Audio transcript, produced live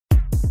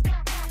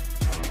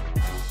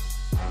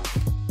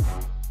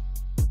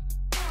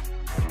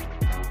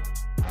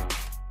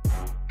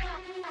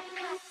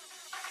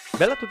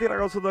Bella a tutti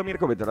ragazzi, sono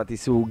Mirko, bentornati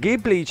su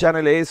Gameplay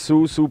Channel e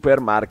su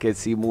Supermarket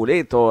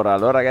Simulator.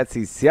 Allora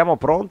ragazzi, siamo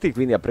pronti,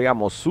 quindi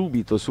apriamo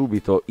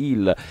subito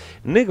il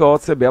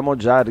negozio. Abbiamo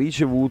già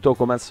ricevuto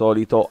come al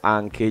solito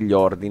anche gli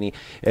ordini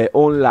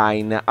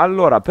online.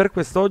 Allora, per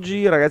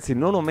quest'oggi ragazzi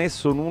non ho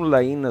messo nulla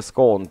in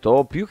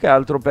sconto, più che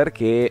altro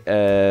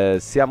perché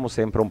siamo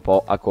sempre un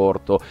po' a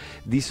corto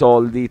di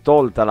soldi,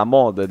 tolta la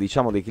mod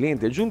diciamo dei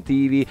clienti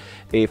aggiuntivi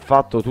e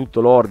fatto tutto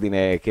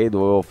l'ordine che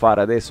dovevo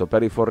fare adesso per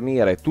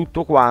rifornire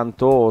tutto quanto.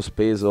 Ho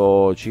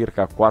speso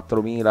circa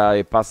 4.000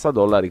 e passa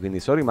dollari, quindi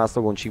sono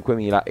rimasto con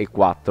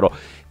 5.004,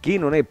 che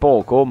non è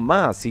poco,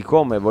 ma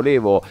siccome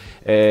volevo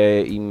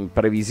in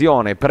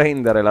previsione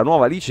prendere la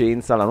nuova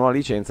licenza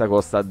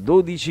costa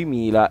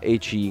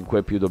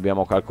 12.005, più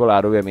dobbiamo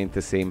calcolare ovviamente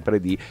sempre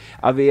di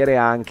avere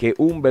anche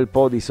un bel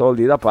po' di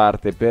soldi da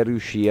parte per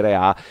riuscire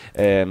a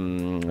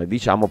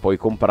diciamo poi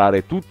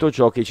comprare tutto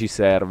ciò che ci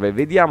serve.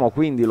 Vediamo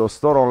quindi lo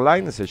store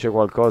online se c'è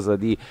qualcosa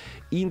di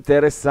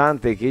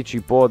interessante che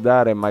ci può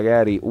dare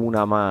magari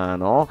una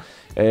mano.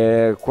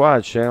 Qua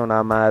c'è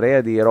una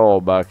marea di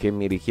roba che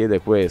mi richiede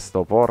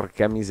questo,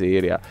 porca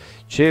miseria,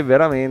 c'è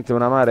veramente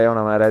una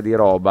marea di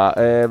roba.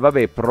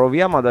 Vabbè,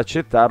 proviamo ad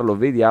accettarlo,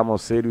 vediamo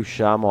se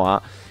riusciamo a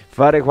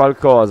fare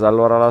qualcosa.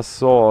 Allora la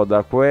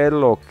soda,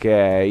 quello,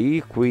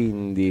 ok,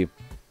 quindi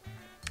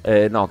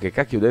no, che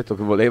cacchio ho detto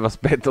che volevo?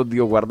 Aspetta,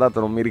 oddio,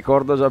 guardate, non mi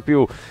ricordo già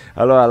più.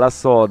 Allora, la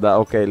soda,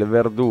 ok, le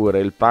verdure,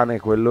 il pane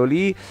quello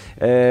lì,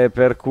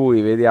 per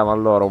cui vediamo,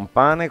 allora, un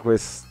pane,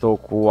 questo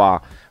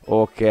qua,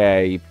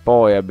 ok,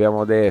 poi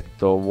abbiamo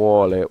detto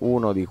vuole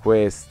uno di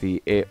questi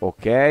e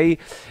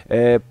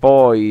ok,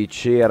 poi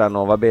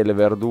c'erano, vabbè, le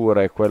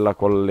verdure, quella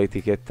con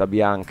l'etichetta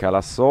bianca,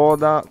 la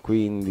soda,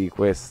 quindi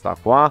questa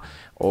qua,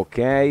 ok,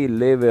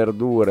 le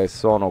verdure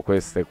sono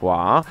queste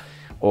qua.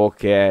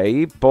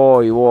 Ok,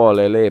 poi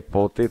vuole le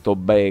potato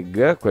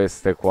bag,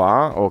 queste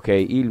qua, ok,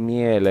 il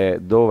miele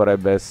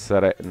dovrebbe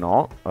essere,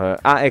 no,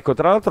 ecco,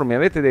 tra l'altro mi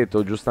avete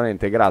detto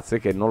giustamente,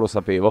 grazie, che non lo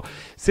sapevo,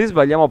 se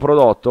sbagliamo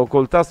prodotto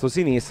col tasto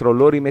sinistro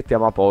lo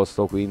rimettiamo a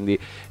posto, quindi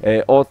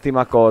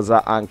ottima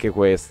cosa anche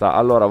questa.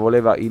 Allora,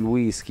 voleva il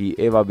whisky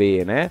e va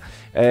bene,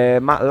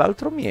 ma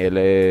l'altro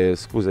miele,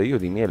 scusa, io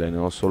di miele ne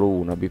ho solo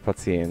uno, abbi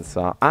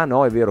pazienza. Ah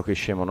no, è vero che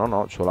scemo,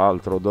 no, c'ho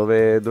l'altro,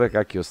 dove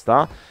cacchio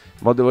sta?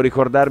 Ma devo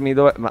ricordarmi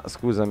dove... Ma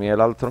scusami,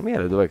 l'altro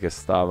miele dov'è che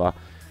stava?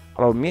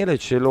 Allora, miele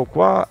ce l'ho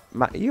qua,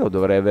 ma io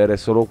dovrei avere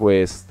solo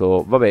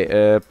questo.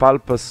 Vabbè,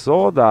 pulp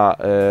soda,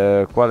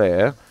 qual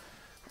è?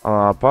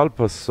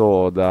 Pulp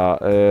soda,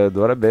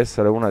 dovrebbe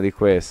essere una di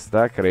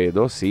queste,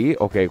 credo, sì.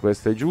 Ok,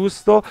 questo è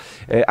giusto.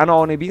 Ah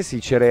no, nei beans i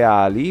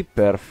cereali,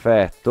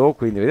 perfetto.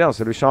 Quindi vediamo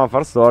se riusciamo a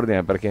far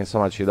st'ordine, perché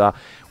insomma ci dà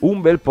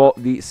un bel po'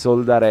 di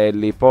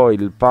soldarelli. Poi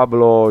il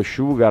Pablo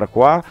Sugar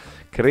qua.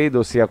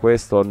 Credo sia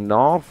questo,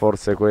 no,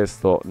 forse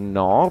questo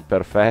no,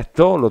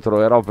 perfetto, lo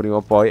troverò prima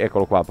o poi,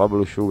 eccolo qua,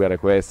 Pablo Sugar è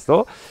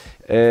questo,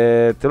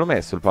 te l'ho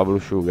messo il Pablo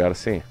Sugar,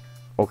 sì,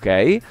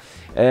 ok,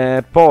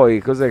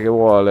 poi cos'è che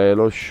vuole,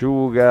 lo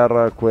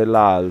sugar,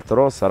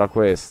 quell'altro, sarà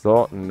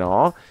questo,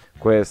 no,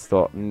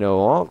 questo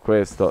no,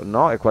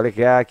 e quale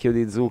cacchio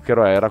di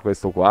zucchero era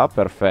questo qua,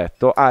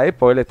 perfetto, e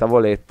poi le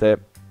tavolette,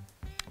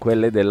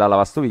 quelle della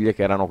lavastoviglie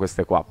che erano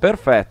queste qua,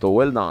 perfetto,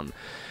 well done.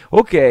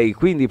 Ok,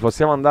 quindi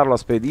possiamo andarlo a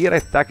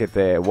spedire,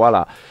 tacchete,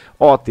 voilà,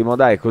 ottimo,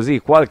 dai, così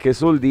qualche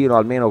soldino,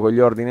 almeno con gli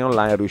ordini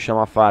online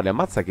riusciamo a farli.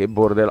 Ammazza che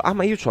bordello,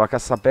 ma io c'ho la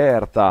cassa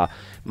aperta,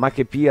 ma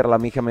che pirla,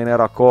 mica me ne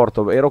ero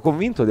accorto, ero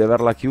convinto di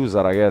averla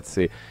chiusa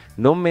ragazzi,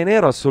 non me ne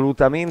ero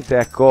assolutamente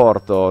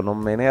accorto,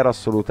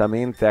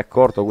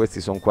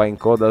 questi sono qua in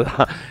coda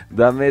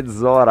da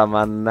mezz'ora,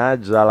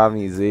 mannaggia la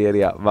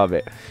miseria,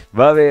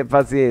 vabbè,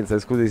 pazienza,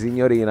 scusi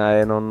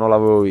signorina, non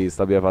l'avevo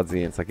vista, abbia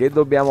pazienza, che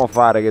dobbiamo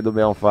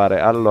fare,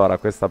 allora,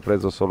 questa ha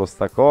preso solo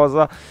sta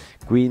cosa,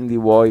 quindi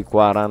vuoi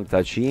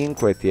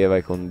 45, ti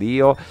vai con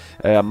Dio,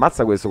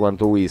 ammazza questo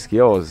quanto whisky,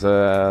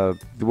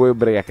 ti vuoi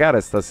ubriacare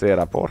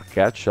stasera,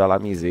 porcaccia la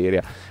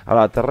miseria.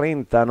 Allora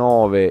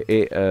 39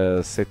 e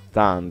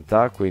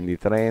 70, quindi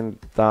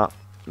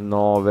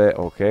 39,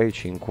 ok,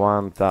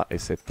 50 e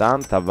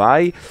 70,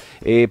 vai,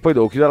 e poi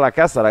devo chiudere la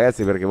cassa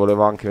ragazzi perché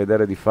volevo anche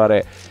vedere di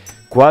fare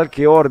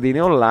qualche ordine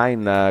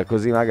online,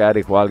 così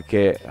magari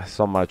qualche,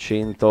 insomma,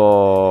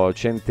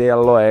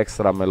 centello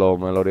extra me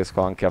lo riesco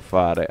anche a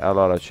fare.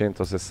 Allora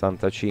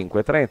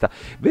 165, 30,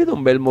 vedo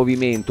un bel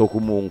movimento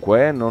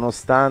comunque,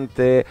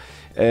 nonostante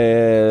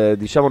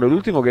diciamo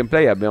nell'ultimo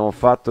gameplay abbiamo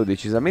fatto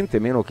decisamente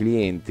meno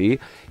clienti,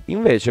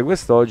 invece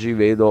quest'oggi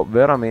vedo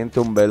veramente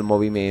un bel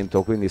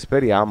movimento, quindi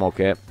speriamo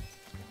che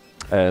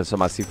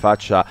insomma si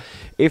faccia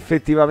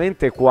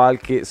effettivamente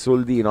qualche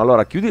soldino.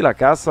 Allora chiudi la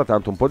cassa,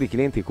 tanto un po' di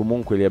clienti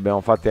comunque li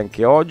abbiamo fatti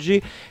anche oggi,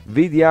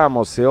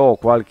 vediamo se ho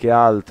qualche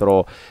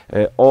altro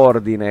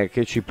ordine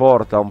che ci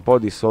porta un po'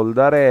 di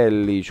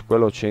soldarelli,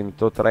 quello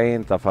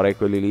 130, farei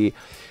quelli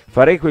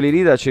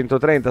lì da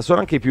 130, sono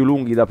anche i più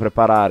lunghi da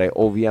preparare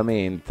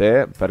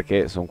ovviamente,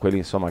 perché sono quelli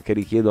insomma che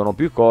richiedono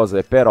più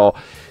cose, però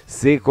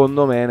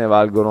secondo me ne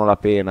valgono la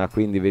pena,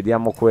 quindi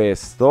vediamo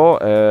questo,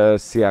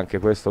 sì, anche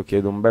questo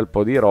chiede un bel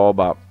po' di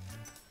roba,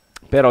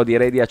 Però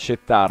direi di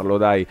accettarlo,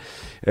 dai.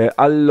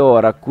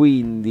 Allora,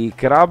 quindi,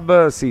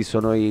 crab, sì,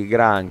 sono i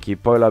granchi,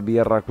 poi la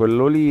birra,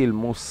 quello lì, il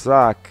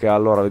moussaka.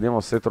 Allora, vediamo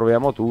se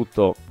troviamo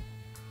tutto.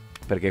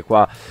 Perché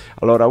qua,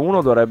 allora,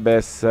 uno dovrebbe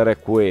essere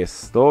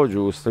questo,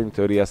 giusto? In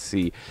teoria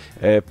sì.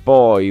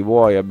 Poi,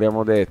 vuoi,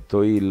 abbiamo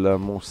detto il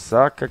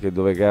moussaka, che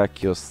dove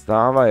cacchio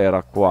stava?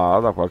 Era qua,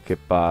 da qualche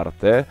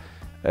parte.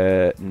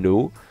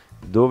 No.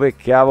 Dove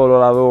cavolo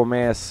l'avevo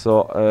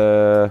messo?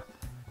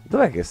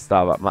 Dov'è che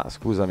stava? Ma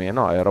scusami,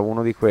 no, era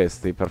uno di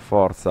questi, per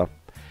forza.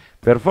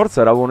 Per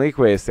forza era uno di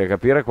questi, a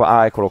capire qua.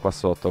 Ah, eccolo qua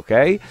sotto,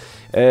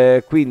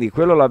 ok. Quindi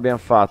quello l'abbiamo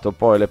fatto.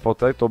 Poi le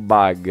potato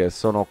bug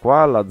sono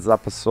qua, la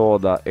zap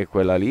soda è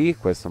quella lì,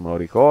 questo me lo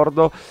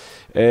ricordo.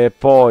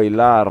 Poi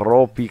la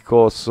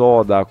ropico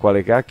soda,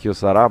 quale cacchio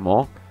sarà,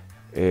 mo?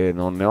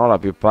 Non ne ho la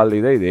più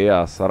pallida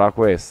idea, sarà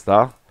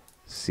questa?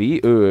 Sì,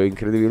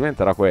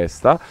 incredibilmente era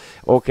questa.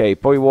 Ok,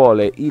 poi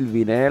vuole il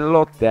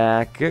vinello,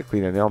 tac,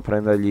 quindi andiamo a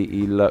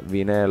prendergli il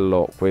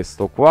vinello,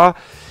 questo qua.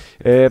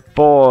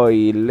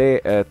 Poi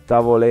le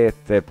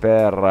tavolette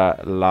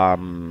per la...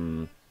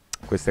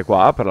 queste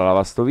qua, per la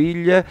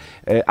lavastoviglie.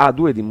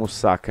 Due di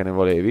moussaka ne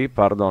volevi,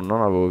 pardon,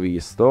 non avevo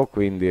visto,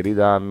 quindi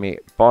ridammi...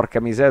 Porca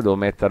miseria, devo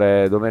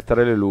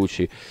mettere le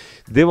luci.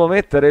 Devo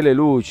mettere le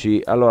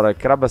luci. Allora, il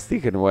crab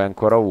stick ne vuoi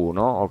ancora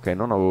uno? Ok,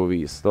 non avevo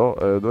visto.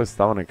 Dove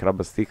stavano i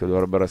crab stick?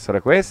 Dovrebbero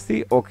essere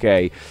questi.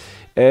 Ok.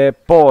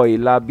 Poi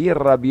la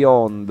birra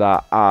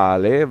bionda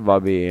Ale, va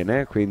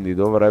bene, quindi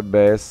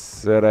dovrebbe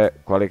essere...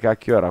 Quale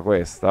cacchio era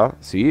questa?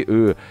 Sì,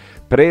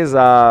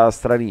 presa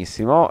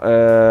stranissimo.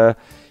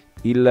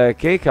 Il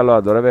cake, allora,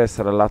 dovrebbe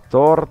essere la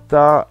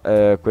torta,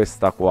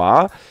 questa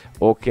qua.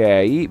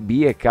 Ok,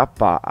 B e K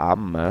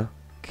Am.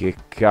 Che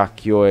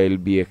cacchio è il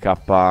B&K?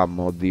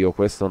 Oddio,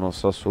 questo non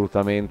so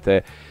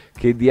assolutamente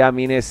che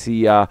diamine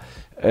sia.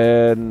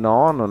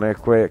 No, non è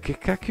che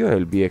cacchio è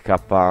il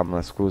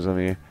B&K?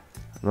 Scusami,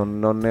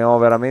 non ne ho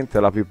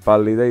veramente la più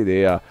pallida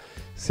idea.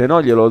 Se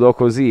no glielo do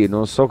così,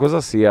 non so cosa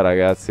sia,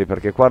 ragazzi,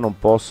 perché qua non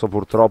posso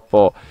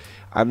purtroppo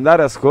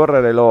andare a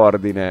scorrere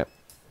l'ordine,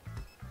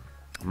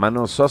 ma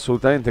non so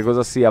assolutamente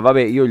cosa sia.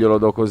 Vabbè, io glielo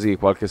do così,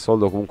 qualche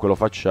soldo comunque lo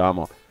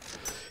facciamo.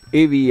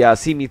 E via,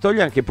 sì, mi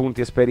toglie anche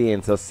punti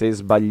esperienza se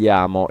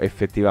sbagliamo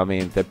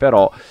effettivamente,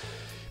 però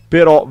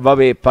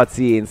vabbè,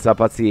 pazienza,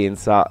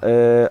 pazienza.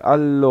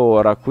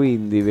 Allora,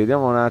 quindi,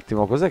 vediamo un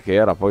attimo, cos'è che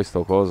era poi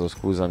sto coso,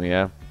 scusami,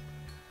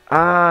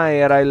 Ah,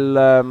 era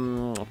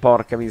il...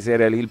 porca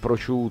miseria, lì il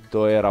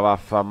prosciutto era,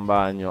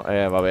 vaffanbagno.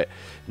 Vabbè,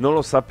 non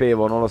lo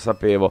sapevo, non lo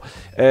sapevo.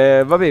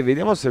 Vabbè,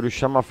 vediamo se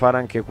riusciamo a fare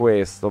anche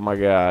questo,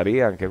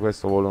 magari. Anche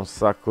questo vuole un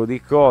sacco di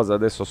cose,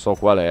 adesso so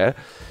qual è.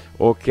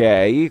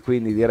 Ok,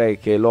 quindi direi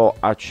che lo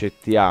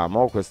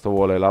accettiamo. Questo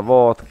vuole la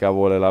vodka,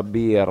 vuole la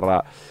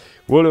birra,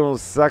 vuole un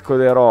sacco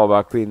di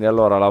roba. Quindi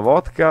allora la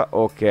vodka,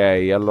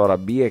 ok. Allora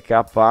B e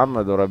K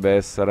AM dovrebbe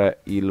essere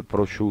il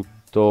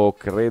prosciutto,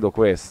 credo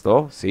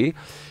questo, sì.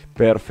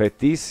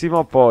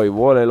 Perfettissimo. Poi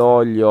vuole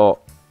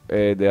l'olio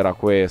ed era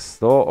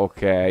questo,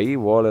 ok.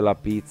 Vuole la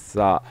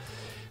pizza.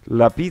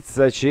 La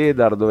pizza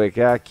cheddar, dove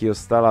cacchio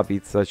sta la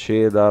pizza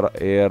cheddar?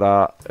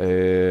 Era...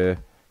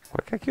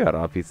 qual cacchio era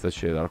la pizza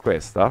cheddar?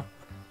 Questa?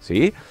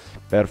 Sì,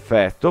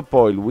 perfetto.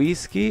 Poi il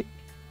whisky,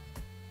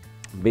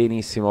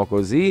 benissimo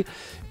così.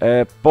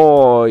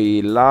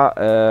 Poi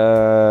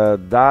la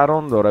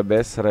Daron dovrebbe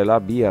essere la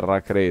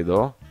birra,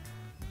 credo.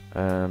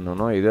 Non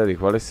ho idea di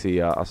quale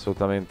sia,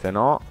 assolutamente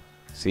no.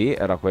 Sì,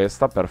 era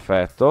questa,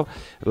 perfetto.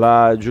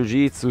 La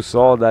Jiu-Jitsu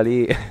soda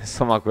lì,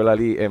 insomma quella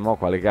lì, e mo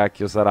quale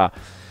cacchio sarà?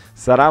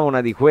 Sarà una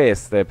di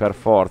queste per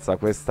forza,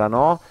 questa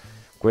no.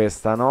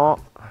 Questa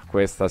no,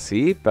 questa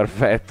sì,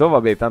 perfetto,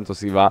 vabbè, tanto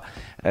si va,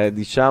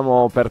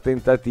 diciamo, per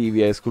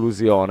tentativi a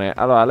esclusione.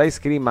 Allora, l'ice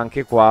cream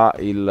anche qua,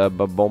 il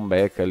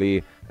bombec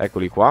lì,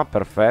 eccoli qua,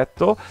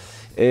 perfetto.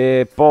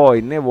 E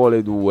poi ne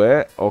vuole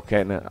due,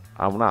 ok,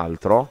 ha un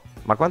altro?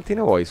 Ma quanti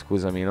ne vuoi,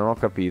 scusami, non ho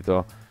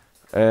capito.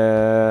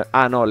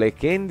 No, le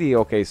candy,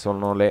 ok,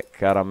 sono le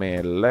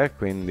caramelle,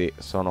 quindi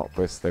sono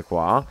queste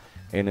qua,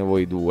 e ne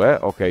vuoi due,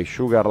 ok,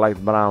 sugar light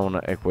brown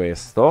è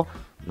questo,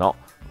 no.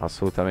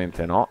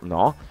 Assolutamente no,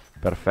 no,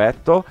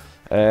 perfetto.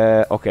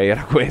 Ok,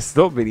 era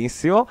questo,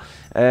 benissimo.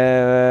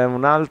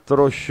 Un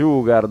altro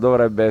sugar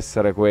dovrebbe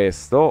essere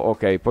questo.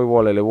 Ok, poi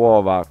vuole le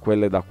uova,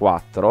 quelle da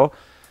 4.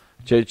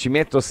 Cioè, ci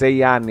metto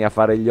 6 anni a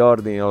fare gli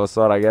ordini, non lo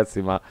so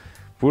ragazzi, ma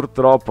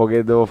purtroppo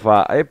che devo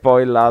fare? E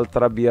poi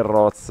l'altra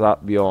birrozza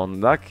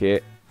bionda,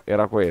 che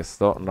era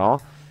questo, no?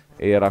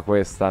 Era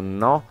questa,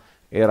 no?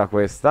 Era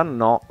questa,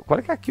 no.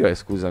 Quale cacchio è,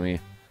 scusami?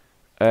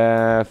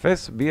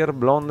 Fest Beer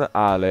Blonde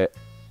Ale.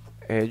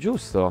 È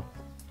giusto.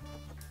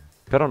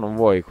 Però non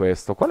vuoi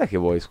questo. Qual è che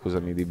vuoi,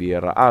 scusami, di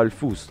birra? Ah, il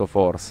fusto,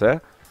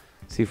 forse?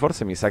 Sì,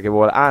 forse mi sa che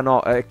vuole... Ah,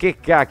 no, che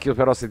cacchio,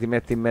 però, se ti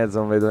metti in mezzo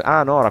non vedo...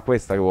 Ah, no, era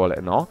questa che vuole.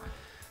 No.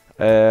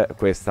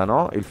 Questa,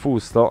 no. Il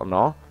fusto?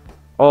 No.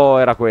 Oh,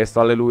 era questo,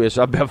 alleluia, ce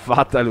l'abbiamo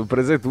fatta, le ho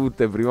prese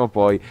tutte, prima o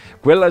poi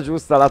quella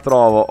giusta la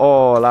trovo.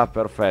 Oh, là,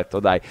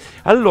 perfetto, dai.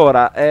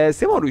 Allora,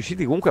 siamo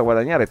riusciti comunque a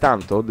guadagnare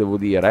tanto, devo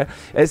dire.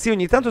 Sì,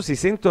 ogni tanto si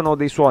sentono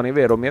dei suoni,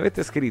 vero? Mi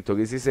avete scritto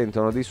che si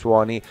sentono dei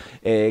suoni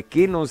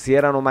che non si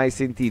erano mai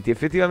sentiti.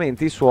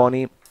 Effettivamente i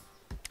suoni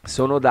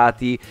sono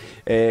dati,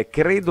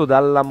 credo,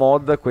 dalla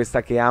mod,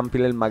 questa che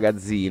amplia il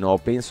magazzino.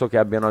 Penso che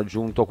abbiano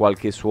aggiunto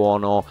qualche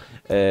suono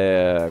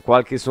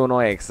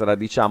extra,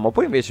 diciamo.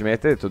 Poi invece mi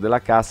avete detto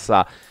della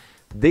cassa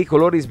dei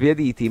colori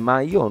sbiaditi,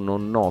 ma io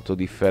non noto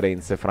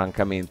differenze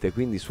francamente,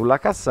 quindi sulla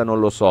cassa non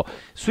lo so.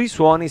 Sui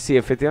suoni sì,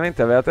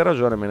 effettivamente avevate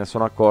ragione, me ne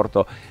sono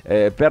accorto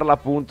per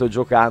l'appunto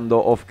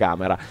giocando off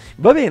camera.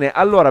 Va bene,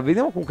 allora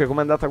vediamo comunque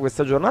com'è andata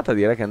questa giornata.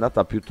 Direi che è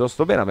andata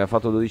piuttosto bene, abbiamo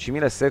fatto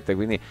 12.700,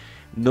 quindi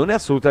non è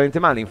assolutamente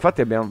male.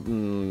 Infatti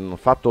abbiamo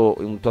fatto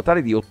un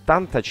totale di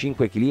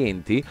 85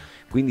 clienti,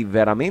 quindi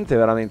veramente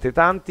veramente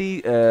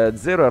tanti,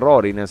 zero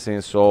errori, nel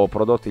senso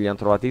prodotti li hanno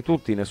trovati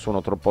tutti,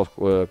 nessuno troppo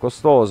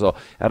costoso,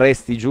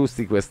 resti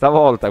giusti questa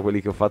volta,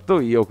 quelli che ho fatto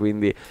io,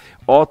 quindi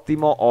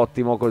ottimo,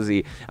 ottimo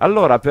così.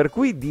 Allora, per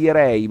cui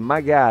direi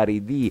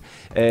magari di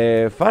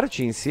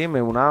farci insieme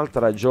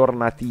un'altra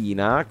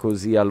giornatina,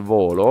 così al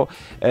volo,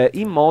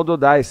 in modo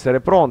da essere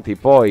pronti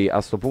poi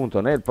a sto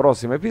punto nel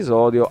prossimo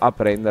episodio a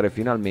prendere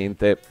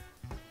finalmente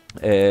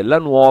la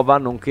nuova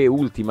nonché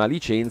ultima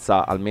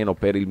licenza, almeno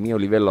per il mio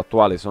livello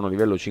attuale, sono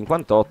livello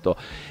 58,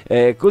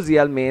 così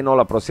almeno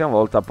la prossima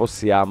volta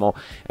possiamo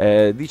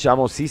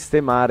diciamo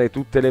sistemare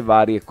tutte le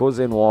varie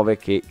cose nuove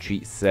che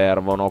ci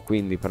servono.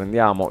 Quindi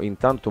prendiamo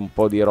intanto un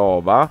po' di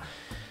roba,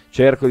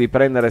 cerco di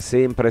prendere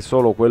sempre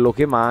solo quello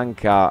che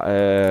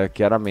manca,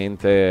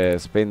 chiaramente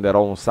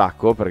spenderò un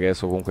sacco perché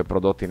adesso comunque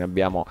prodotti ne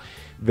abbiamo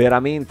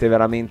veramente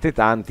veramente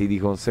tanti, di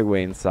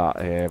conseguenza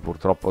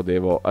purtroppo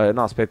devo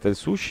no, aspetta, il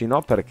sushi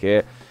no,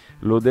 perché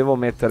lo devo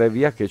mettere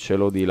via, che ce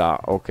l'ho di là.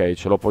 Ok,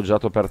 ce l'ho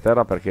poggiato per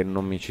terra perché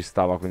non mi ci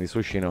stava, quindi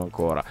sushi no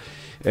ancora.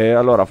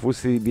 Allora,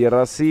 fusti di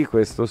birra sì,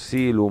 questo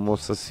sì,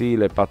 l'hummus sì,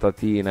 le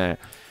patatine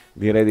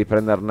direi di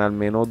prenderne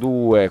almeno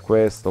due,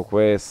 questo,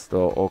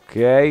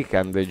 ok,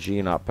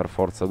 candeggina per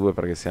forza due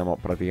perché siamo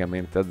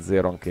praticamente a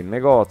zero anche in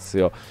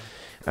negozio.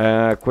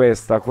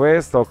 Questa,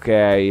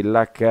 ok,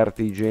 la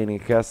carta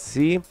igienica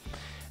sì,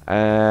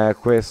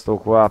 questo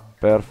qua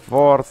per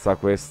forza,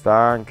 questa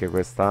anche,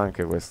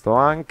 questo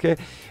anche.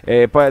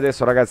 E poi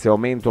adesso ragazzi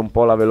aumento un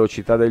po' la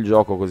velocità del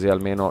gioco, così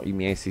almeno i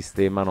miei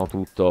sistemano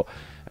tutto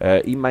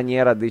in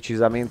maniera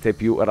decisamente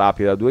più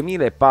rapida.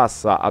 2000 e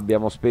passa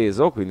abbiamo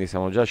speso, quindi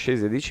siamo già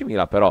scesi a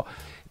 10.000, però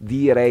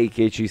direi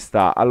che ci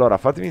sta. Allora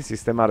fatemi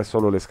sistemare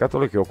solo le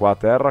scatole che ho qua a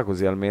terra,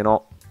 così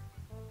almeno...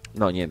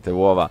 No, niente,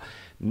 uova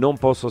non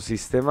posso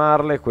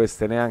sistemarle,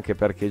 queste neanche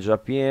perché è già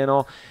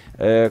pieno.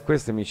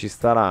 Queste mi ci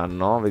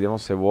staranno, vediamo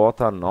se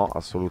vuota. No,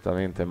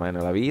 assolutamente mai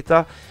nella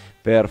vita.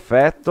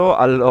 Perfetto.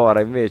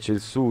 Allora invece il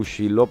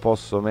sushi lo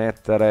posso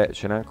mettere,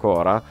 ce n'è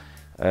ancora?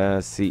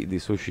 Sì, di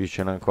sushi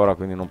ce n'è ancora,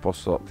 quindi non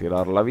posso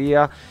tirarla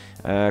via.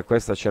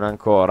 Questa ce n'è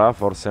ancora,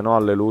 forse no,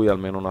 alleluia,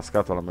 almeno una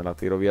scatola me la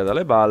tiro via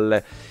dalle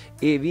balle.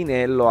 E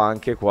vinello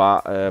anche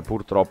qua,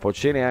 purtroppo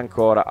ce n'è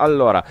ancora.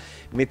 Allora,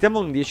 mettiamo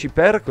un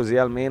 10x, così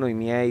almeno i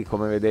miei,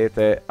 come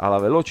vedete, alla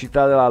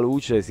velocità della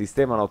luce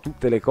sistemano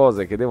tutte le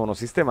cose che devono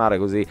sistemare,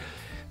 così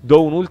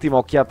do un'ultima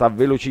occhiata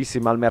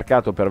velocissima al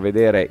mercato per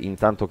vedere,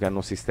 intanto che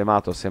hanno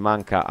sistemato, se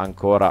manca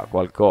ancora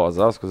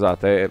qualcosa.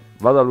 Scusate,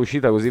 vado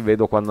all'uscita così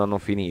vedo quando hanno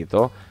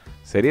finito.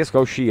 Se riesco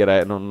a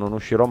uscire, non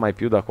uscirò mai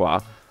più da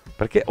qua.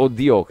 Perché,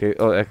 oddio, che,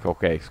 ecco,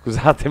 ok,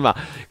 scusate, ma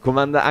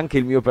anche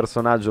il mio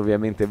personaggio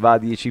ovviamente va a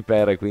 10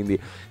 per, quindi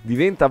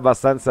diventa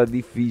abbastanza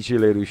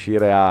difficile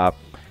riuscire a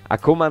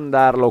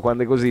comandarlo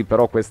quando è così,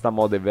 però questa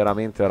mod è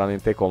veramente,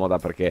 veramente comoda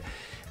perché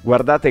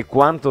guardate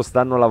quanto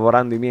stanno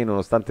lavorando i miei,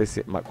 nonostante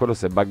ma quello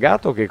si è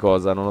buggato o che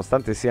cosa?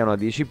 Nonostante siano a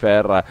 10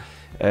 per,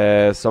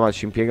 insomma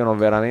ci impiegano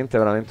veramente,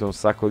 veramente un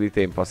sacco di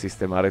tempo a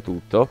sistemare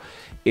tutto.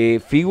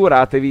 E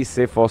figuratevi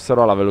se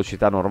fossero alla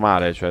velocità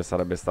normale, cioè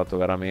sarebbe stato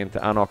veramente...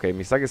 Ah no, ok,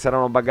 mi sa che si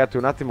erano buggati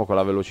un attimo con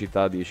la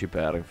velocità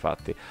 10x,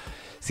 infatti.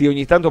 Sì,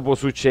 ogni tanto può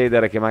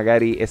succedere che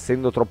magari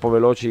essendo troppo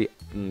veloci,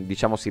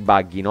 diciamo, si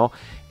bugghino,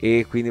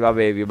 e quindi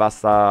vabbè, vi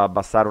basta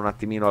abbassare un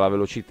attimino la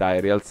velocità e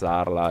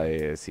rialzarla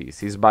e sì,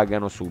 si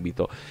sbuggano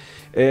subito.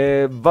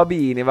 Va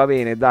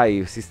bene,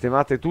 dai,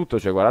 sistemate tutto,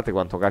 cioè guardate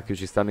quanto cacchio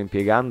ci stanno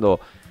impiegando,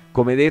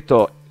 come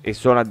detto, e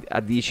sono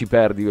a 10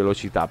 per di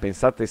velocità.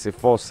 Pensate se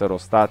fossero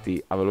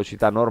stati a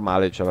velocità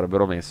normale ci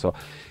avrebbero messo,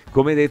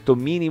 come detto,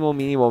 minimo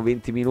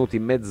 20 minuti,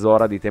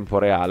 mezz'ora di tempo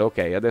reale. Ok,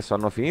 adesso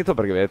hanno finito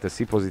perché vedete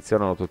si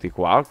posizionano tutti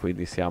qua,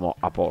 quindi siamo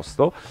a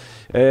posto.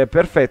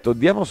 Perfetto,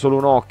 diamo solo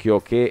un occhio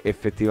che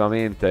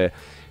effettivamente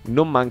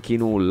non manchi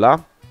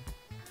nulla.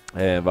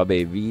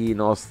 Vabbè,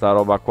 vino, sta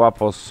roba qua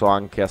posso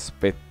anche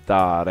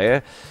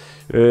aspettare.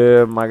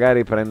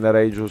 Magari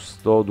prenderei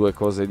giusto due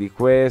cose di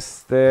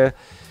queste.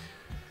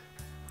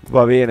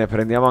 Va bene,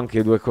 prendiamo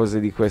anche due cose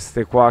di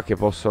queste qua che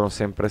possono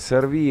sempre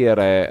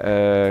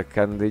servire.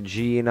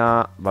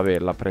 Candeggina, vabbè,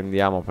 la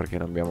prendiamo perché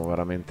ne abbiamo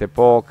veramente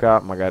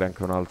poca. Magari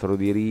anche un altro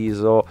di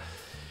riso.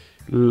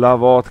 La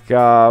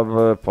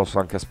vodka posso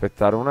anche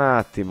aspettare un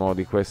attimo,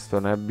 di questo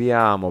ne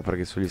abbiamo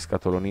perché sugli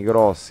scatoloni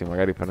grossi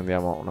magari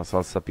prendiamo una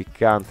salsa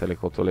piccante, le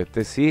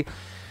cotolette sì,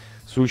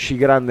 sushi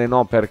grande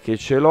no perché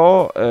ce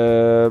l'ho,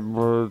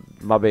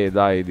 vabbè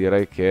dai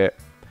direi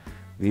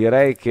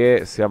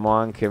che siamo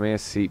anche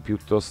messi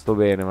piuttosto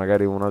bene,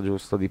 magari una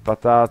giusto di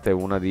patate,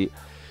 una di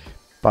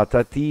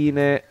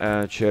patatine,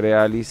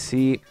 cereali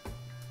sì,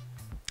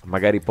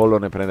 magari pollo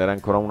ne prenderei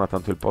ancora una,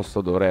 tanto il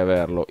posto dovrei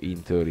averlo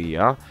in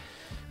teoria.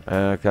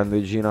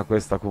 Candeggina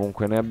questa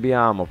comunque ne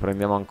abbiamo,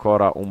 prendiamo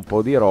ancora un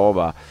po' di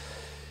roba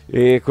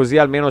e così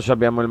almeno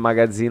abbiamo il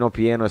magazzino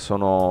pieno e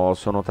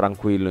sono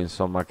tranquillo,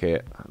 insomma,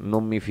 che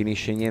non mi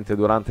finisce niente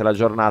durante la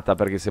giornata,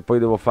 perché se poi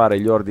devo fare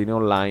gli ordini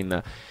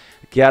online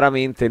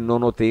chiaramente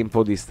non ho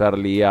tempo di star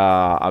lì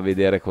a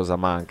vedere cosa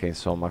manca,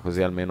 insomma,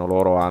 così almeno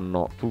loro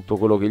hanno tutto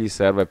quello che gli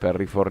serve per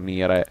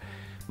rifornire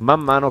man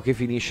mano che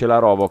finisce la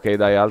roba. Ok,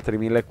 dai, altri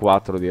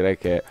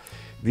 1400,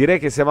 direi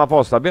che siamo a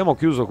posto. Abbiamo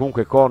chiuso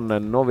comunque con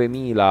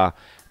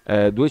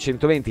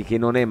 9220, che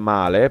non è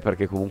male,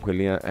 perché comunque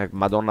lì,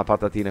 madonna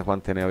patatine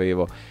quante ne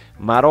avevo,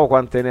 marò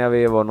quante ne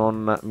avevo,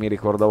 non mi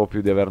ricordavo più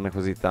di averne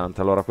così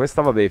tante. Allora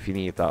questa vabbè è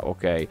finita,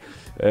 ok,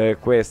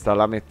 questa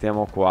la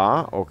mettiamo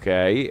qua, ok,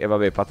 e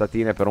vabbè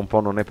patatine per un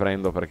po' non ne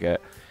prendo perché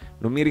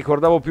non mi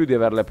ricordavo più di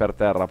averle per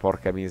terra,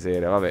 porca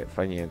miseria. Vabbè,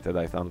 fa niente,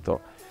 dai,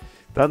 tanto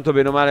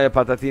bene o male le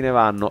patatine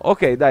vanno.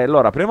 Ok, dai,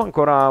 allora apriamo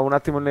ancora un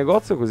attimo il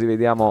negozio, così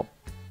vediamo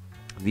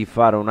di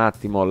fare un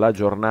attimo la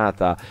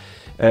giornata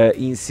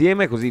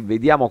insieme, così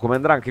vediamo come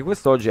andrà anche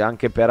quest'oggi,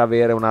 anche per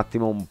avere un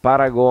attimo un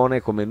paragone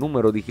come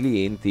numero di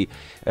clienti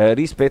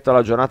rispetto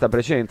alla giornata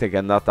precedente, che è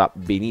andata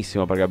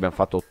benissimo perché abbiamo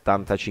fatto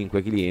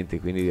 85 clienti,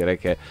 quindi direi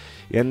che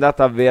è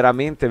andata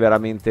veramente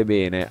veramente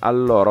bene.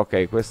 Allora,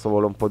 ok, questo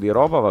vuole un po' di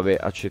roba, vabbè,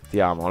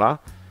 accettiamola.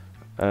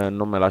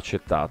 Non me l'ha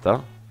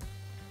accettata.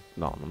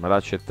 No, non me l'ha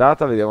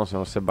accettata, vediamo se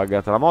non si è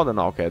buggata la moda.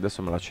 No, ok,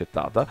 adesso me l'ha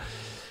accettata.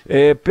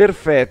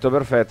 Perfetto,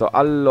 perfetto.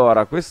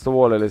 Allora, questo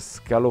vuole le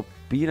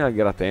scaloppine al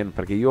gratin,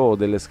 perché io ho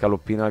delle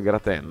scaloppine al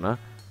gratin.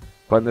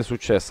 Quando è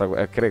successa?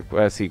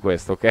 Sì,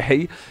 questo,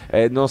 ok.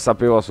 Non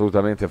sapevo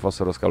assolutamente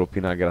fossero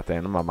scaloppine al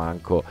gratin, ma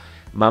manco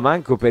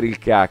per il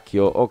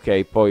cacchio.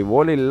 Ok, poi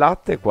vuole il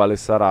latte, quale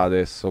sarà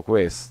adesso?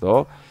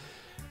 Questo?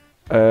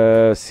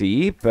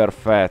 Sì,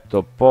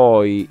 perfetto.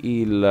 Poi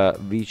il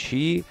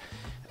VC.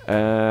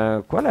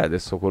 Qual è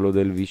adesso quello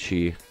del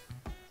VC?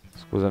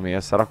 Scusami,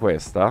 sarà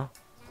questa?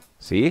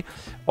 Sì,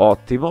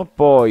 ottimo.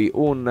 Poi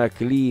un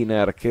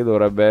cleaner che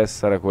dovrebbe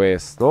essere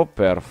questo,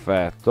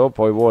 perfetto.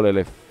 Poi vuole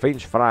le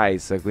French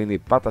fries, quindi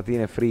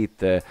patatine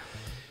fritte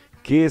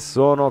che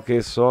sono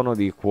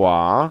di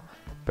qua,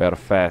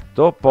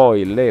 perfetto.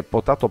 Poi le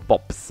potato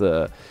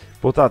pops.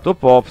 Potato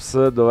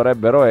pops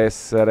dovrebbero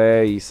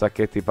essere i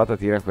sacchetti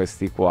patatine,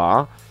 questi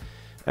qua.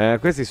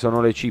 Questi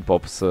sono le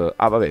C-Pops.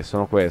 Ah, vabbè,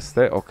 sono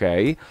queste,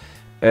 ok.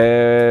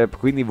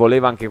 Quindi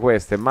voleva anche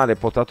queste, ma le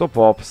Potato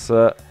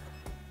Pops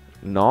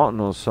no,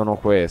 non sono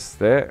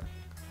queste.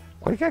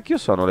 Quali cacchio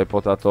sono le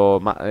Potato?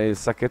 Ma è il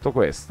sacchetto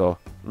questo?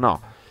 No.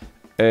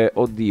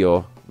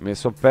 Oddio, mi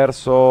sono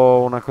perso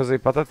una cosa di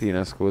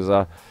patatine,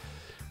 scusa.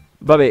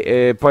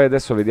 Vabbè, poi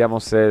adesso vediamo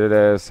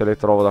se le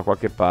trovo da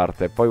qualche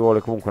parte. Poi vuole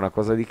comunque una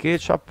cosa di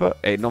ketchup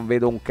e non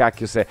vedo un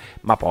cacchio se...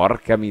 Ma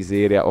porca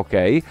miseria,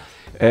 ok.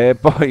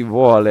 Poi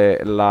vuole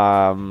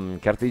la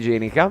carta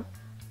igienica,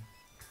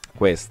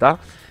 questa,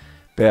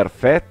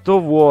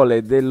 perfetto.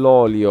 Vuole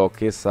dell'olio,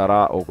 che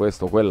sarà o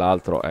questo o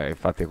quell'altro,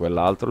 infatti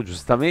quell'altro,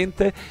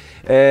 giustamente.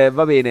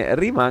 Va bene,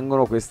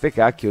 rimangono queste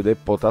cacchio dei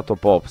potato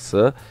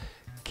pops,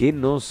 che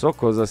non so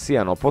cosa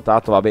siano.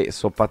 Potato, vabbè,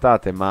 so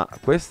patate, ma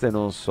queste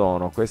non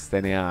sono,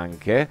 queste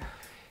neanche.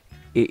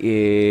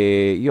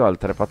 E io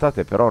altre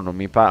patate però non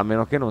mi pare, a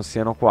meno che non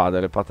siano qua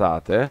delle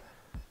patate,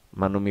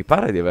 ma non mi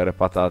pare di avere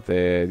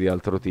patate di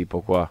altro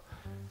tipo qua.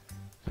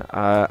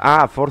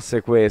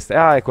 Forse queste.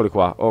 Ah, eccole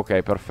qua.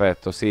 Ok,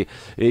 perfetto, sì.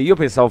 Io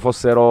pensavo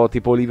fossero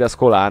tipo olive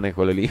ascolane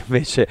quelle lì,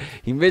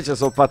 invece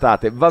sono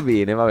patate. Va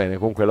bene,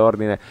 comunque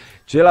l'ordine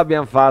ce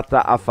l'abbiamo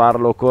fatta a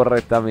farlo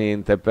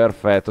correttamente,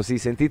 perfetto. Sì,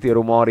 sentite i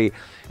rumori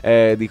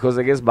di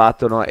cose che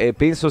sbattono, e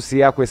penso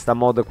sia questa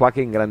mod qua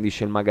che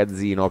ingrandisce il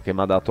magazzino che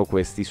mi ha dato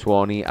questi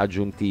suoni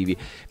aggiuntivi,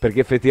 perché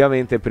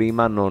effettivamente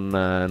prima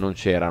non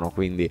c'erano,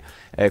 quindi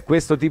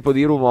questo tipo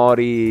di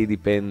rumori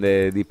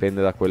dipende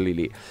da quelli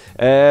lì.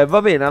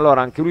 Va bene,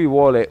 allora anche lui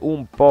vuole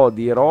un po'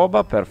 di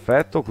roba,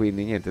 perfetto,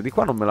 quindi niente, di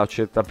qua non me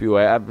l'accetta più,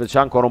 c'è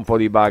ancora un po'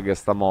 di bug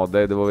sta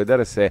mod, devo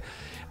vedere se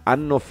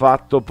hanno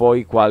fatto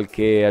poi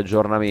qualche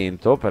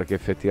aggiornamento, perché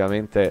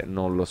effettivamente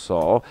non lo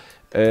so.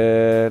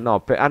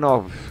 No,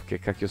 no, che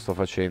cacchio sto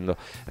facendo?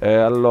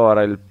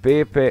 Allora il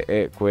pepe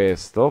è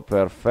questo,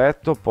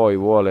 perfetto. Poi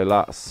vuole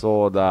la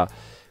soda,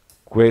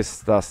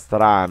 questa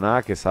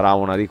strana, che sarà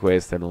una di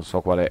queste, non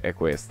so quale è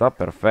questa,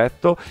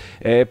 perfetto.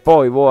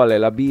 Poi vuole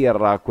la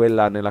birra,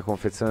 quella nella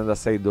confezione da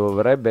 6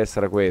 dovrebbe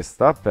essere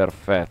questa,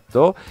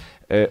 perfetto.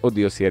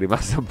 Oddio, sì, è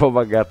rimasta un po'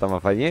 buggata,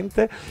 ma fa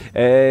niente.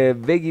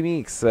 Veggie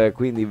mix,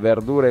 quindi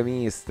verdure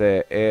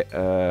miste,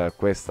 e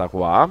questa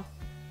qua,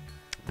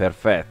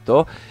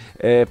 Perfetto.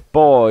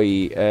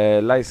 Poi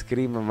l'ice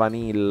cream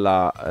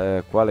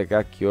vanilla, quale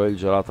cacchio è il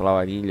gelato alla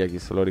vaniglia? Chi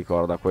se lo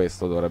ricorda?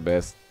 Questo dovrebbe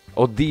essere...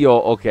 Oddio,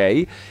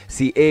 ok,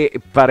 sì, è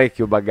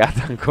parecchio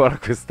buggata ancora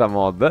questa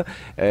mod,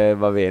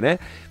 va bene.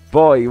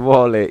 Poi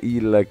vuole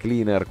il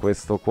cleaner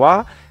questo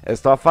qua.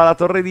 Sto a fare la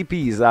torre di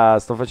Pisa,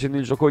 sto facendo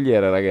il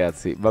giocoliere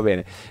ragazzi, va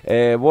bene.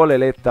 Vuole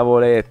le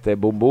tavolette,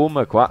 boom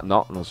boom, qua,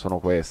 no, non sono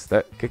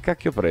queste. Che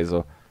cacchio ho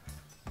preso?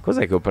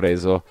 Cos'è che ho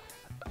preso?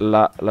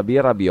 La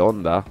birra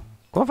bionda?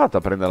 Come ho fatto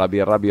a prendere la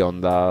birra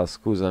bionda?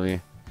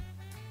 Scusami.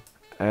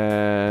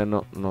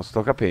 No, non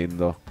sto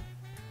capendo.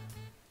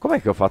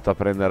 Com'è che ho fatto a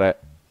prendere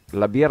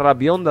la birra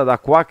bionda da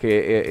qua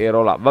che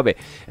ero là?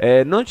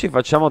 Vabbè, non ci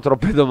facciamo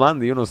troppe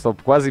domande, io non sto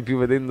quasi più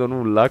vedendo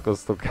nulla con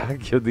sto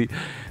cacchio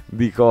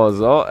di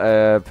coso.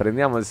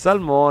 Prendiamo il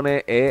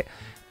salmone e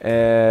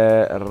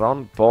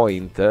Ron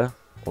Point.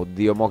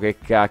 Oddio, mo che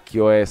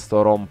cacchio è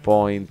sto Ron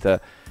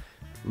Point?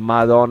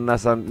 Madonna,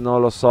 non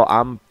lo so,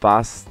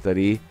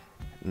 Ampastri?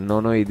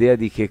 Non ho idea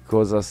di che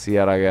cosa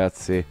sia,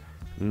 ragazzi.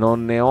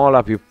 Non ne ho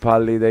la più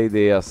pallida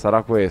idea.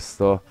 Sarà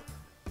questo?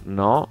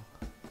 No?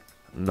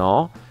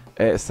 No?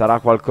 Sarà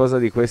qualcosa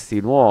di questi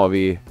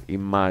nuovi,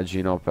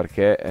 immagino,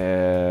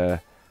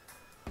 perché...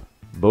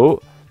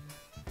 boh.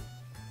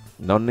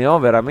 Non ne ho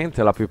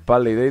veramente la più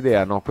pallida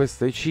idea. No,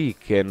 questo è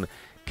chicken.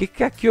 Che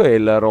cacchio è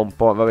il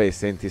rompone? Vabbè,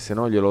 senti, se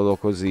no glielo do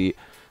così.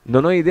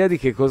 Non ho idea di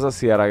che cosa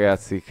sia,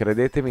 ragazzi.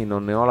 Credetemi,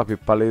 non ne ho la più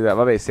pallida idea.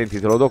 Vabbè, senti,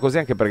 te lo do così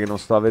anche perché non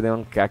sto a vedere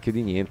un cacchio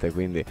di niente,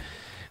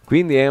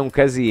 quindi è un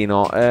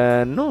casino.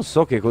 Non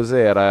so che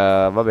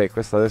cos'era. Vabbè,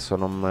 questo adesso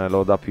non me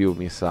lo dà più,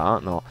 mi sa.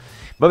 No.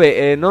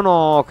 Vabbè, non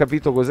ho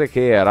capito cos'è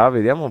che era.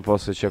 Vediamo un po'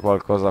 se c'è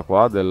qualcosa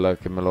qua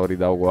che me lo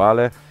ridà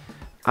uguale.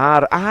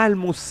 Il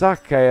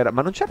moussaka era...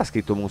 Ma non c'era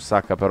scritto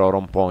moussaka però,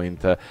 Ron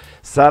Point.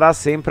 Sarà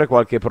sempre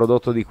qualche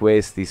prodotto di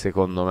questi,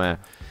 secondo me.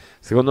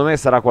 Secondo me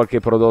sarà qualche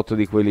prodotto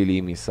di quelli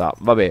lì, mi sa.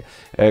 Vabbè,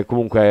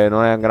 comunque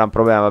non è un gran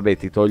problema. Vabbè,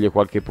 ti toglie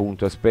qualche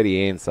punto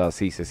esperienza.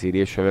 Sì, se si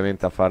riesce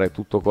ovviamente a fare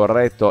tutto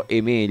corretto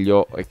è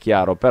meglio, è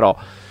chiaro. Però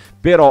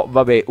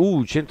vabbè,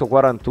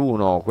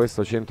 141.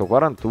 Questo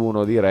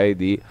 141 direi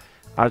di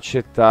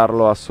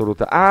accettarlo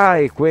assolutamente. Ah,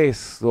 è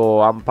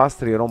questo,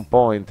 Ampastri Ron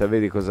Point,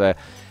 vedi cos'è?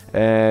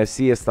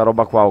 Sì, è sta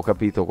roba qua, ho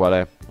capito qual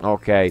è.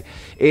 Ok,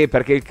 e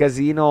perché il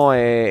casino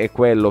è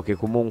quello che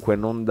comunque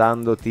non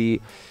dandoti...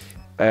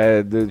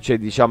 cioè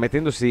diciamo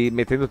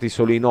mettendoti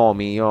solo i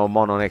nomi, io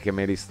mo non è che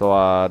me li sto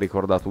a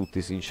ricordare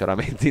tutti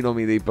sinceramente i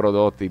nomi dei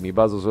prodotti, mi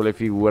baso sulle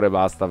figure,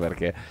 basta,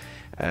 perché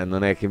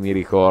non è che mi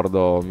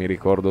ricordo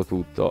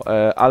tutto.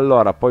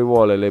 Allora poi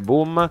vuole le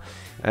boom,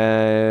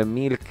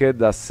 milk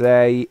da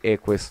 6 e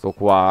questo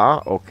qua,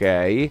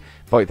 ok,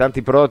 poi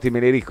tanti prodotti me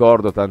li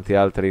ricordo, tanti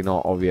altri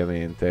no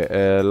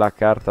ovviamente. La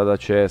carta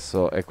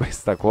d'accesso è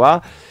questa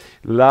qua.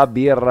 La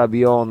birra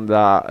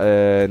bionda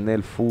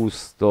nel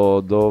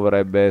fusto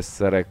dovrebbe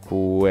essere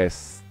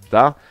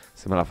questa,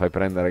 se me la fai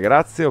prendere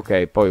grazie.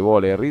 Ok, poi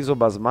vuole il riso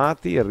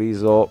basmati, il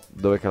riso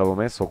dove che l'avevo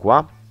messo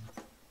qua,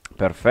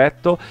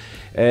 perfetto.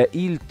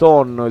 Il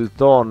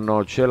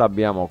tonno ce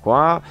l'abbiamo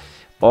qua,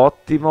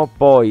 ottimo.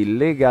 Poi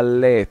le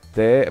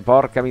gallette,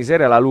 porca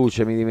miseria la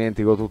luce mi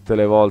dimentico tutte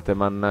le volte,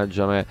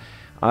 mannaggia me.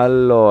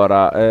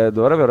 Allora,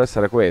 dovrebbero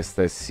essere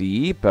queste,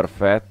 sì,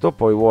 perfetto.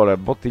 Poi vuole il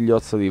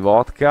bottigliozzo di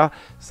vodka,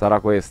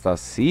 sarà questa,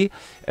 sì.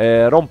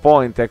 Ron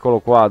Point, eccolo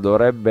qua,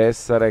 dovrebbe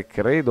essere,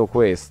 credo,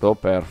 questo,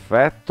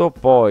 perfetto.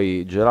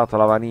 Poi gelato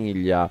alla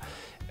vaniglia,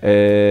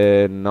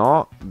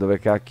 no, dove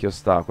cacchio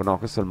sta? No,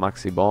 questo è il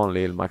Maxi Bon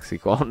lì, il Maxi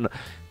Con.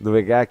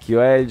 Dove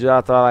cacchio è il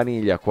gelato alla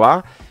vaniglia?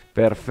 Qua.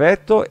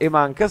 Perfetto, e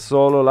manca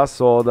solo la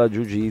soda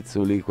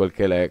Jiu-Jitsu lì, quel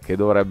che l'è, che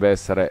dovrebbe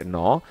essere,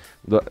 no,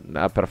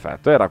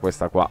 perfetto, era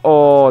questa qua.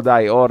 Oh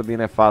dai,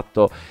 ordine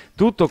fatto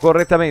tutto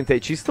correttamente.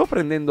 Ci sto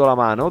prendendo la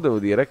mano, devo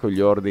dire, con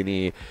gli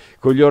ordini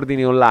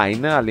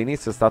online.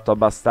 All'inizio è stato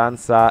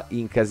abbastanza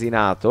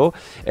incasinato.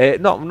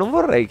 No, non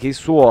vorrei che i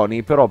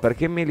suoni però,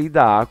 perché me li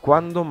dà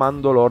quando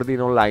mando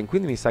l'ordine online,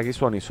 quindi mi sa che i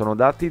suoni sono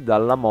dati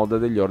dalla mod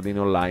degli ordini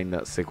online,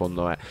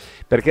 secondo me,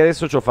 perché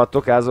adesso ci ho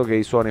fatto caso che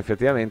i suoni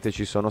effettivamente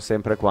ci sono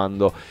sempre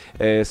quando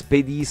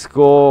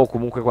spedisco o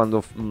comunque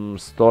quando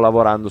sto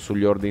lavorando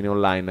sugli ordini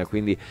online,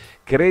 quindi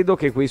credo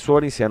che quei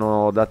suoni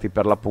siano dati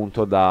per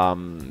l'appunto da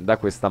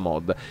questa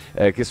mod,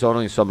 che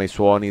sono insomma i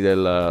suoni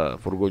del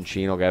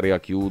furgoncino che arriva,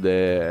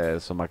 chiude,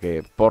 insomma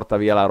che porta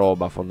via la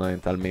roba,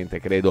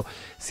 fondamentalmente credo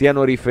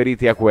siano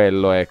riferiti a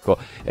quello, ecco.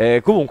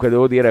 Comunque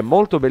devo dire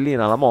molto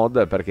bellina la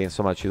mod, perché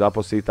insomma ci dà la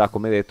possibilità,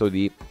 come detto,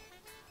 di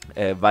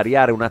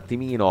variare un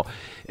attimino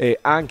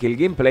anche il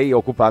gameplay,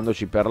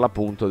 occupandoci per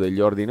l'appunto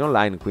degli ordini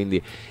online,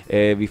 quindi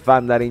vi fa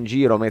andare in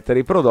giro, mettere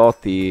i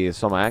prodotti,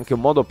 insomma è anche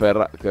un modo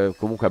per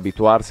comunque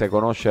abituarsi a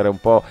conoscere un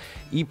po'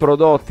 i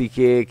prodotti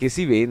che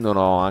si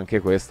vendono.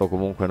 Anche questo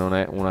comunque non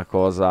è una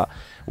cosa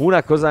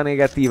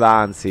negativa,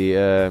 anzi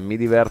mi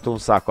diverto un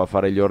sacco a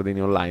fare gli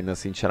ordini online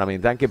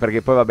sinceramente, anche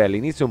perché poi vabbè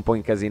all'inizio è un po'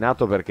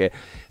 incasinato, perché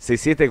se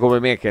siete come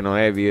me che non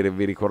è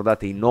vi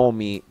ricordate i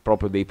nomi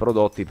proprio dei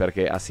prodotti,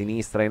 perché a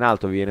sinistra in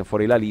alto vi viene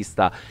fuori la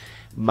lista,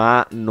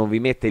 ma non vi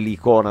mette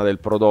l'icona del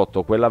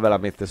prodotto, quella ve la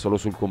mette solo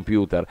sul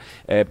computer,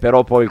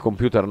 però poi il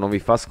computer non vi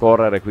fa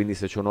scorrere, quindi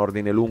se c'è un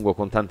ordine lungo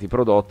con tanti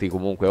prodotti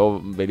comunque o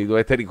ve li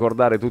dovete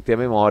ricordare tutti a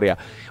memoria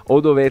o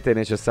dovete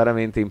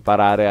necessariamente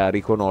imparare a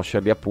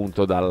riconoscerli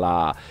appunto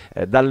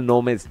dal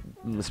nome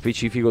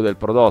specifico del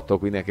prodotto,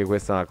 quindi anche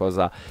questa è una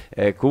cosa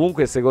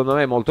comunque secondo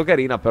me molto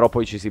carina, però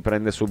poi ci si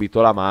prende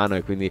subito la mano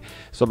e quindi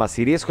insomma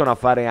si riescono a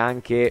fare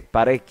anche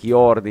parecchi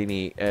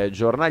ordini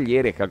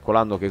giornalieri,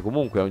 calcolando che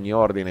comunque ogni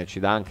ordine ci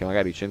dà anche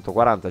magari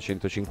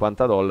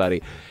 140-150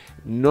 dollari,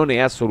 non è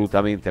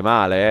assolutamente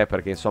male,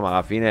 perché insomma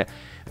alla fine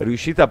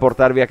riuscite a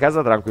portarvi a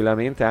casa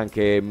tranquillamente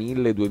anche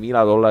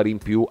 1000-2000 dollari in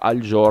più al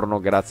giorno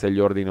grazie agli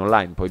ordini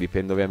online. Poi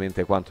dipende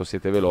ovviamente quanto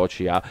siete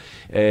veloci a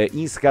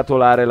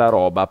inscatolare la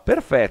roba.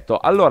 Perfetto,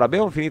 allora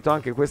abbiamo finito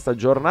anche questa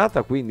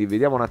giornata, quindi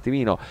vediamo un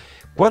attimino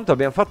quanto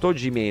abbiamo fatto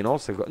oggi meno.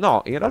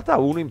 No, in realtà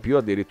uno in più,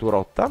 addirittura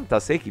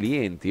 86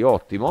 clienti,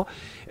 ottimo.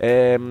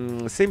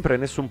 Sempre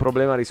nessun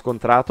problema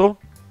riscontrato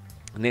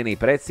né nei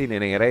prezzi né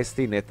nei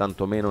resti né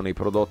tantomeno nei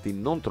prodotti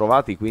non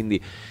trovati,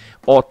 quindi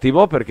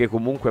ottimo, perché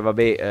comunque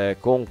vabbè,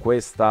 con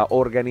questa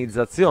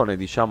organizzazione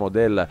diciamo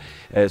del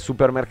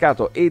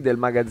supermercato e del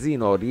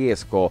magazzino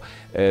riesco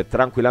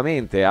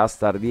tranquillamente a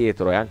star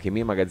dietro, e anche i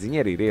miei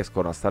magazzinieri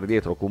riescono a star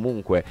dietro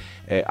comunque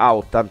a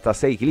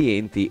 86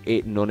 clienti,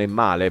 e non è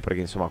male, perché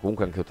insomma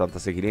comunque anche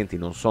 86 clienti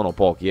non sono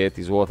pochi,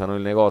 ti svuotano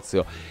il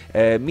negozio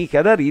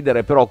mica da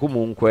ridere, però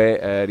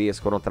comunque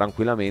riescono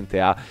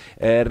tranquillamente a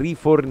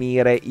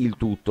rifornire il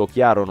tutto.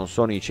 Chiaro, non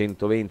sono i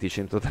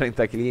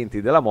 120-130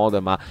 clienti della moda,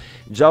 ma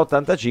già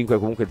 85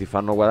 comunque ti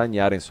fanno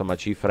guadagnare insomma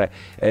cifre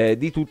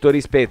di tutto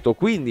rispetto.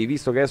 Quindi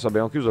visto che adesso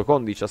abbiamo chiuso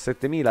con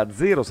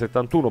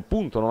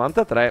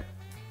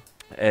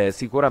 17.071.93,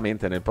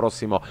 sicuramente nel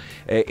prossimo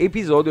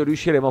episodio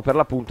riusciremo per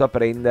l'appunto a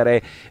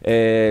prendere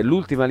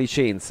l'ultima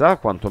licenza,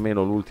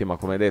 quantomeno l'ultima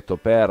come detto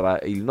per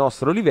il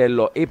nostro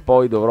livello, e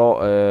poi dovrò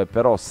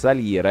però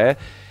salire,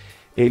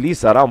 e lì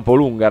sarà un po'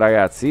 lunga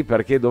ragazzi,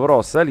 perché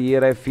dovrò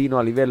salire fino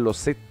a livello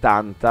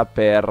 70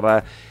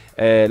 per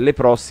le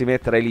prossime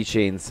 3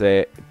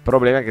 licenze. Il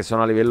problema è che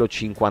sono a livello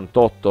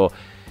 58,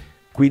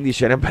 quindi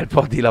ce n'è un bel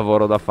po' di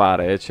lavoro da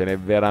fare, ce n'è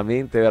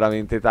veramente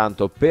veramente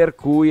tanto, per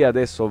cui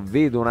adesso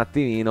vedo un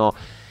attimino,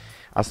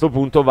 a sto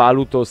punto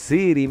valuto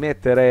se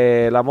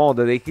rimettere la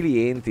moda dei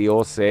clienti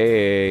o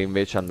se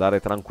invece andare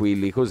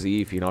tranquilli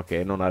così fino a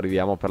che non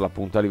arriviamo per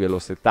l'appunto a livello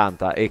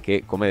 70, e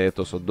che come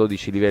detto sono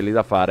 12 livelli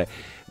da fare,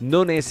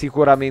 non è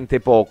sicuramente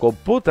poco.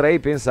 Potrei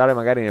pensare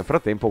magari nel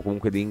frattempo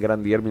comunque di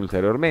ingrandirmi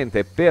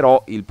ulteriormente,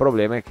 però il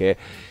problema è che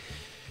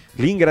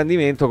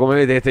l'ingrandimento come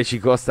vedete ci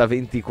costa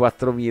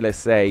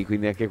 24.600,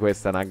 quindi anche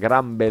questa è una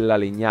gran bella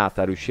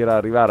legnata, riuscire ad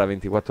arrivare a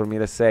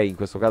 24.600 in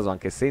questo caso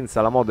anche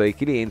senza la moda dei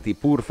clienti,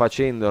 pur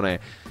facendone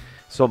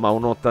insomma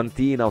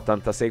un'ottantina,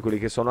 86 quelli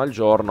che sono al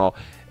giorno,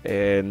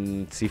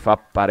 si fa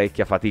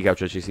parecchia fatica,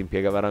 cioè ci si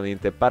impiega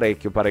veramente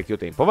parecchio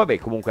tempo. Vabbè,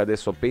 comunque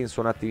adesso penso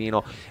un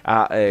attimino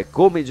a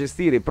come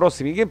gestire i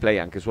prossimi gameplay,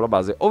 anche sulla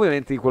base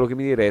ovviamente di quello che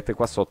mi direte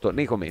qua sotto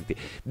nei commenti.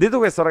 Detto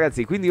questo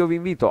ragazzi, quindi io vi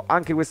invito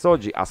anche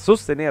quest'oggi a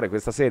sostenere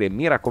questa serie,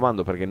 mi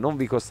raccomando, perché non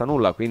vi costa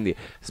nulla, quindi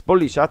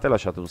spolliciate,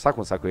 lasciate un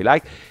sacco di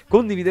like,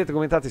 condividete,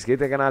 commentate,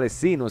 iscrivetevi al canale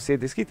se non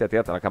siete iscritti,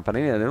 attivate la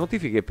campanellina delle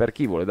notifiche per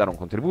chi vuole dare un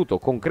contributo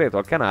concreto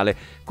al canale,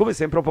 come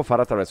sempre può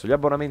fare attraverso gli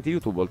abbonamenti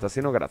YouTube o il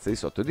tassino grazie di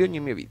sotto di ogni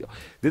mio video.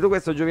 Detto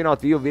questo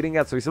giovinotti, io vi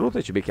ringrazio, vi saluto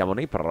e ci becchiamo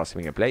nei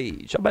prossimi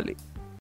gameplay. Ciao belli!